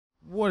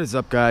What is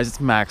up, guys? It's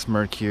Max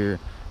Merc here,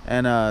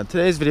 and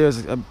today's video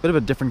is a bit of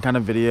a different kind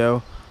of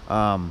video.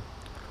 Not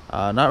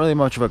really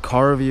much of a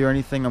car review or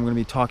anything. I'm going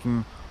to be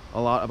talking a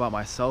lot about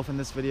myself in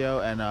this video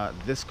and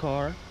this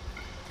car.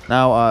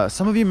 Now,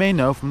 some of you may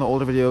know from the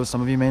older videos, some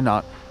of you may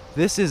not.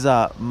 This is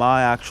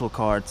my actual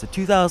car. It's a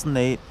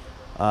 2008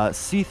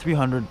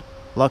 C300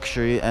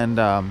 Luxury, and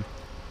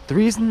the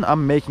reason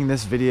I'm making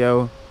this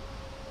video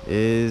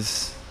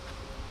is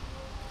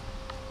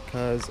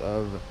because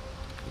of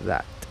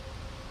that.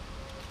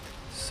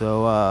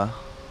 So,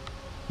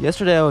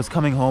 yesterday I was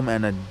coming home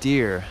and a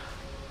deer,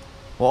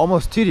 well,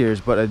 almost two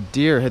deers, but a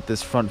deer hit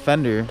this front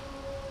fender.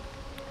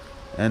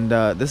 And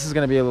this is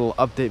going to be a little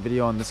update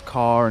video on this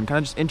car and kind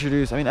of just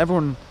introduce, I've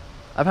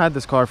had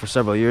this car for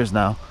several years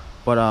now,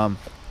 but I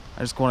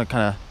just want to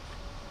kind of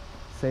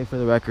say for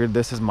the record,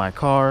 this is my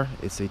car.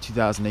 It's a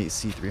 2008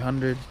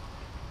 C300.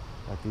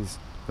 Got these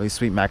really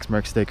sweet Max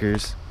Merc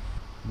stickers.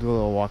 Do a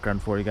little walk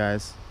around for you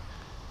guys.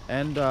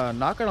 And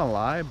not going to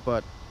lie,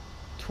 but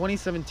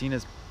 2017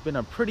 has been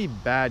a pretty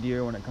bad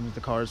year when it comes to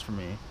cars for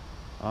me.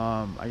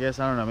 I guess,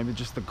 I don't know, maybe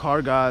just the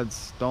car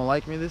gods don't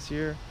like me this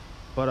year.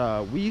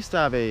 But we used to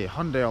have a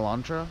Hyundai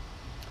Elantra,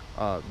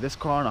 this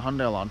car and a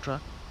Hyundai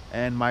Elantra,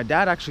 and my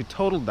dad actually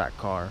totaled that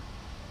car.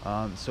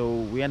 So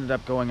we ended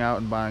up going out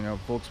and buying a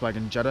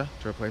Volkswagen Jetta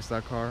to replace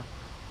that car.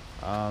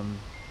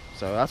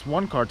 So that's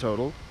one car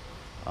totaled,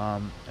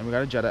 and we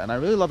got a Jetta, and I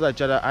really love that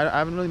Jetta. I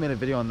haven't really made a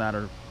video on that,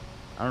 or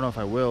I don't know if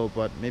I will,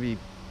 but maybe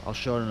I'll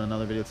show it in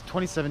another video. It's a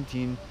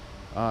 2017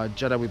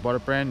 Jetta. We bought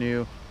it brand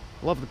new.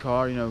 Love the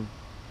car, you know,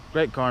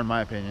 great car in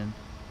my opinion.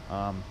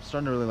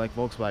 Starting to really like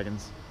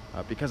Volkswagens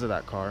because of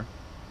that car.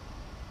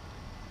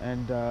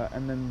 And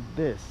then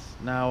this.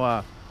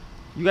 Now,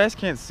 you guys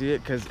can't see it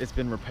because it's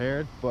been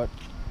repaired, but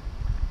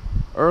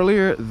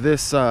earlier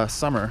this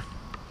summer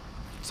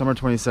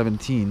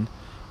 2017,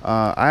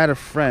 I had a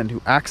friend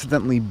who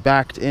accidentally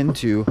backed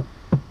into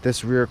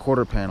this rear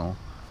quarter panel.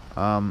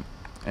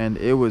 And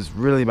it was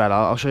really bad.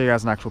 I'll show you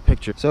guys an actual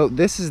picture. So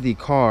this is the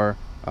car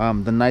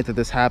the night that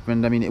this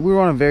happened. I mean, we were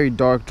on a very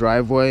dark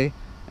driveway,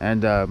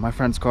 and my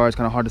friend's car is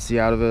kind of hard to see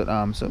out of it.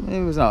 So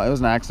it was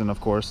an accident, of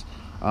course,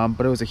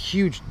 but it was a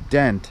huge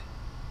dent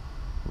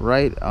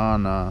right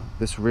on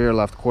this rear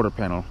left quarter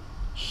panel.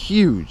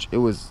 Huge. It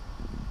was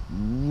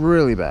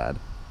really bad.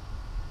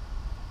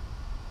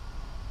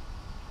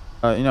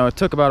 You know, it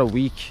took about a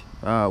week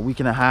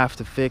and a half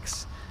to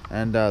fix,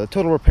 and the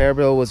total repair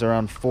bill was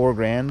around $4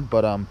 grand.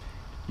 But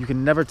you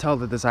can never tell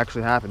that this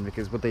actually happened,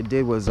 because what they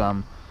did was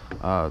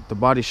the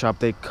body shop,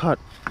 they cut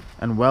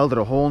and welded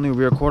a whole new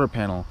rear quarter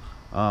panel.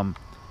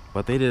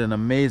 But they did an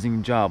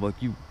amazing job.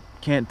 Like, you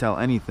can't tell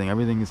anything.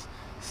 Everything is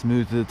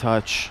smooth to the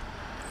touch.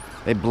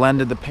 They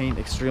blended the paint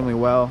extremely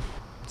well.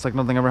 It's like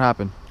nothing ever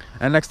happened.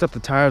 And next up, the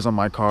tires on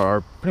my car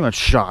are pretty much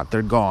shot.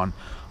 They're gone.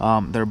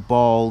 They're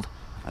bald.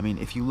 I mean,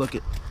 if you look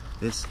at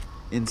this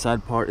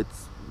inside part,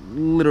 it's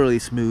literally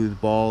smooth,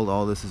 bald.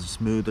 All this is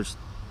smooth. There's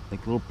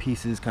like little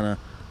pieces kind of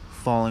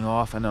falling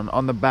off, and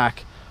on the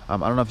back, I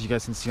don't know if you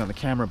guys can see on the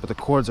camera, but the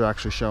cords are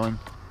actually showing.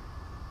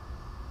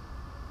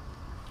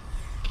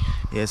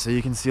 Yeah, so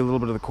you can see a little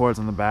bit of the cords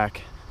on the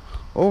back.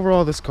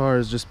 Overall, this car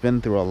has just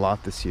been through a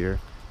lot this year.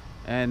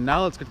 And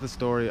now let's get to the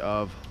story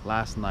of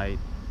last night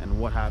and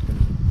what happened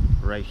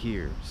right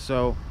here.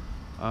 So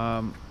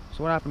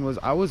what happened was,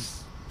 I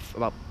was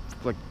about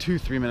like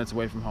 2-3 minutes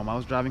away from home. I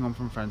was driving home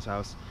from a friend's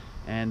house,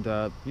 and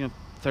you know,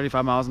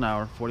 35 miles an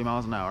hour, 40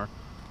 miles an hour.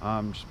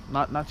 Just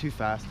not too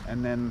fast.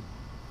 And then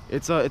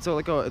it's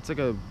like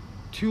a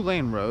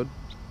 2-lane road,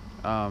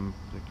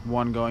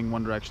 one going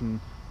one direction,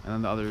 and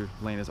then the other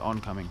lane is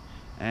oncoming.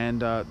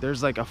 And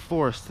there's like a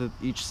forest to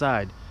each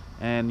side,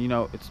 and you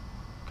know, it's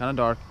kind of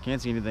dark,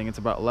 can't see anything. It's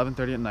about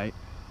 11:30 at night,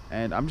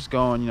 and I'm just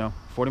going, you know,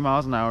 40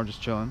 miles an hour,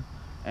 just chilling,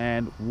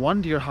 and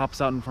one deer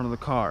hops out in front of the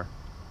car.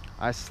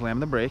 I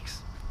slam the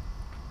brakes.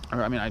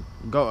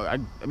 The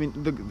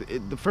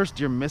first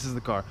deer misses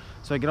the car,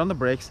 so I get on the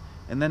brakes,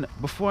 and then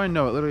before I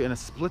know it, literally in a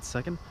split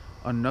second,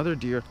 another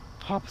deer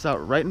hops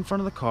out right in front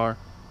of the car.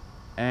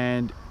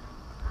 And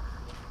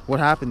what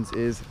happens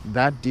is,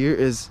 that deer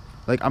is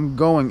like,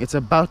 it's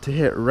about to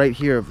hit right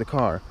here of the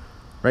car,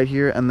 right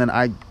here, and then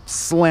I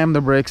slammed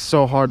the brakes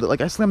so hard that, like,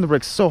 you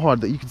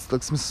could,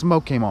 like, some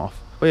smoke came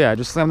off. But yeah, I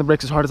just slammed the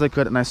brakes as hard as I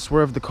could, and I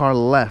swerved the car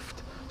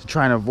left to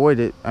try and avoid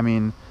it. I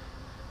mean,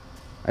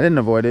 I didn't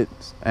avoid it,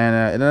 and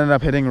it ended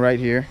up hitting right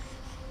here,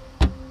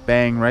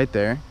 bang, right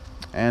there,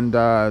 and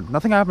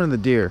nothing happened to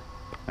the deer.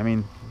 I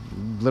mean,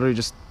 literally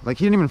just, like,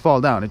 he didn't even fall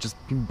down.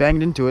 He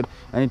banged into it,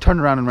 and he turned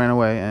around and ran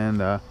away, and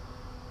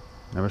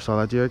never saw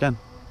that deer again.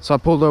 So I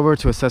pulled over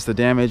to assess the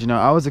damage. You know,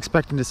 I was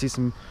expecting to see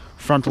some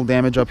frontal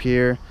damage up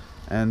here,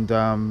 and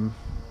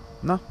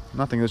no,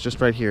 nothing. It was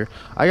just right here.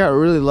 I got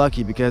really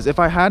lucky, because if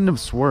I hadn't have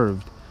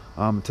swerved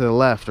to the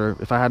left, or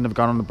if I hadn't have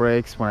gone on the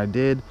brakes when I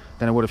did,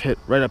 then it would have hit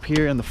right up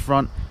here in the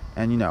front.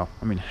 And you know,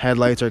 I mean,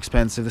 headlights are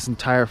expensive. This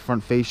entire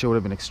front fascia would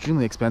have been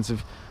extremely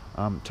expensive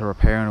to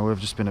repair, and it would have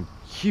just been a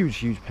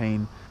huge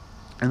pain.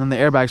 And then the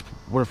airbags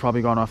would have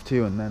probably gone off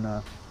too, and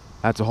then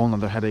that's a whole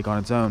nother headache on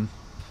its own.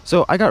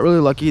 So I got really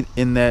lucky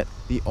in that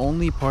the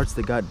only parts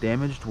that got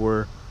damaged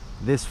were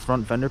this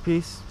front fender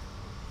piece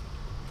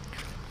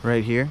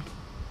right here.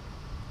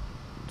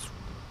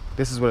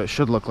 This is what it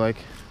should look like.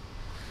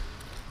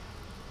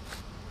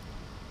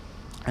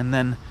 And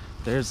then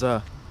there's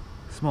a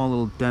small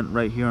little dent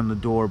right here on the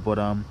door, but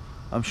I'm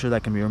sure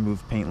that can be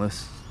removed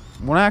paintless.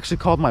 When I actually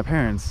called my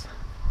parents,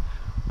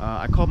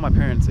 I called my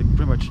parents like,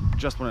 pretty much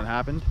just when it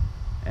happened,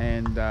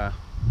 and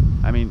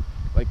I mean,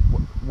 like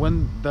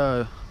when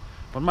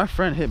my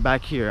friend hit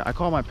back here, I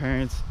called my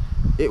parents.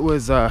 It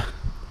was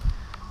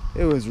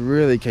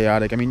really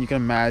chaotic. I mean, you can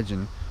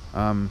imagine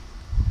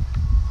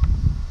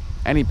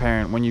any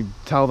parent when you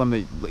tell them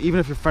that even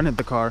if your friend hit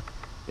the car,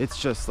 it's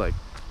just like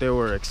they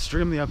were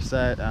extremely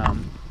upset. I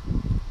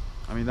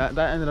mean, that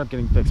ended up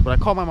getting fixed, but I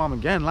called my mom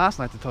again last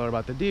night to tell her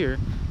about the deer,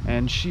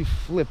 and she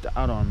flipped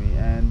out on me.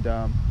 And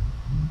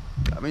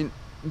I mean,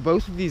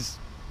 both of these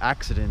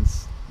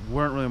accidents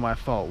weren't really my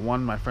fault.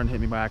 One, my friend hit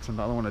me by accident.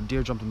 The other one, a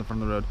deer jumped in the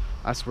front of the road.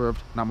 I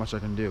swerved, not much I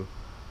can do.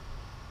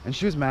 And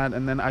she was mad,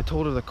 and then I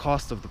told her the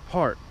cost of the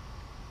part.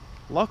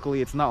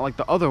 Luckily, it's not like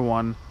the other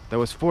one that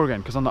was $4,000,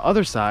 because on the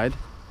other side,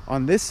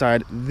 on this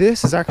side,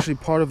 this is actually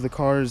part of the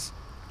car's,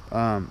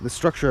 the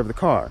structure of the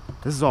car.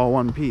 This is all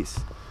one piece.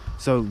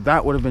 So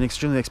that would have been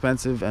extremely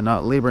expensive and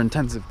labor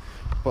intensive.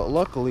 But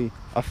luckily,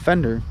 a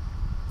fender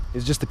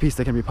is just a piece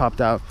that can be popped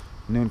out.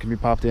 New one can be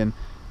popped in.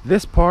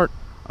 This part,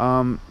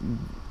 I've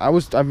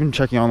been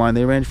checking online.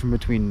 They range from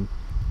between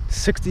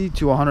 $60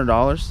 to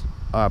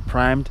 $100,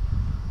 primed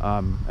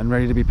and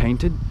ready to be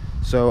painted.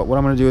 So what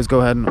I'm going to do is go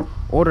ahead and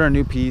order a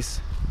new piece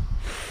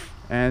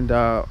and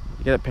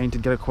get it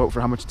painted, get a quote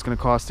for how much it's going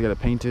to cost to get it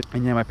painted.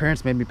 And yeah, my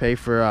parents made me pay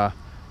for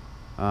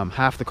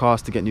half the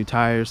cost to get new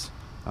tires,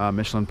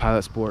 Michelin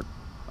Pilot Sport,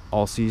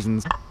 all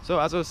seasons. So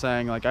as I was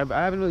saying, like I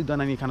haven't really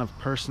done any kind of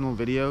personal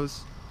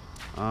videos,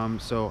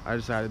 so I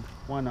decided,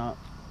 why not?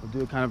 I'll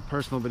do a kind of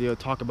personal video,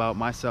 talk about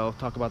myself,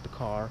 talk about the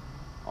car.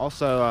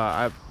 Also,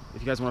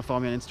 if you guys want to follow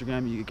me on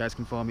Instagram, you guys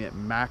can follow me at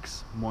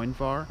Max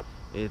Moinfar.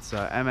 It's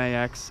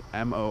MAXMOINFAR.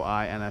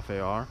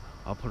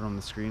 I'll put it on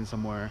the screen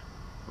somewhere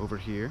over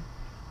here.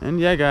 And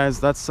yeah,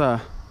 guys, that's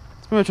pretty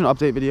much an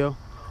update video.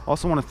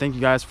 Also want to thank you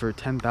guys for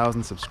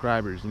 10,000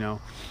 subscribers. You know,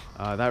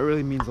 that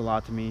really means a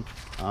lot to me.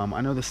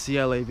 I know the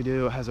CLA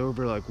video has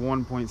over like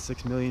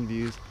 1.6 million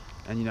views,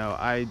 and you know,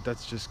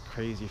 that's just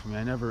crazy for me.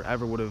 I never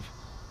ever would have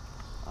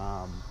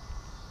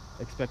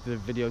expected a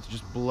video to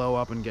just blow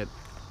up and get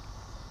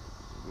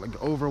like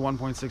over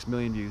 1.6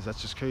 million views. That's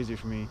just crazy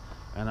for me,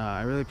 and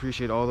I really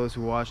appreciate all those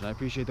who watched, and I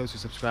appreciate those who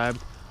subscribed.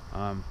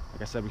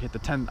 Like I said, we hit the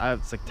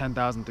it's like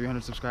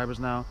 10,300 subscribers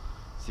now.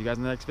 See you guys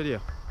in the next video.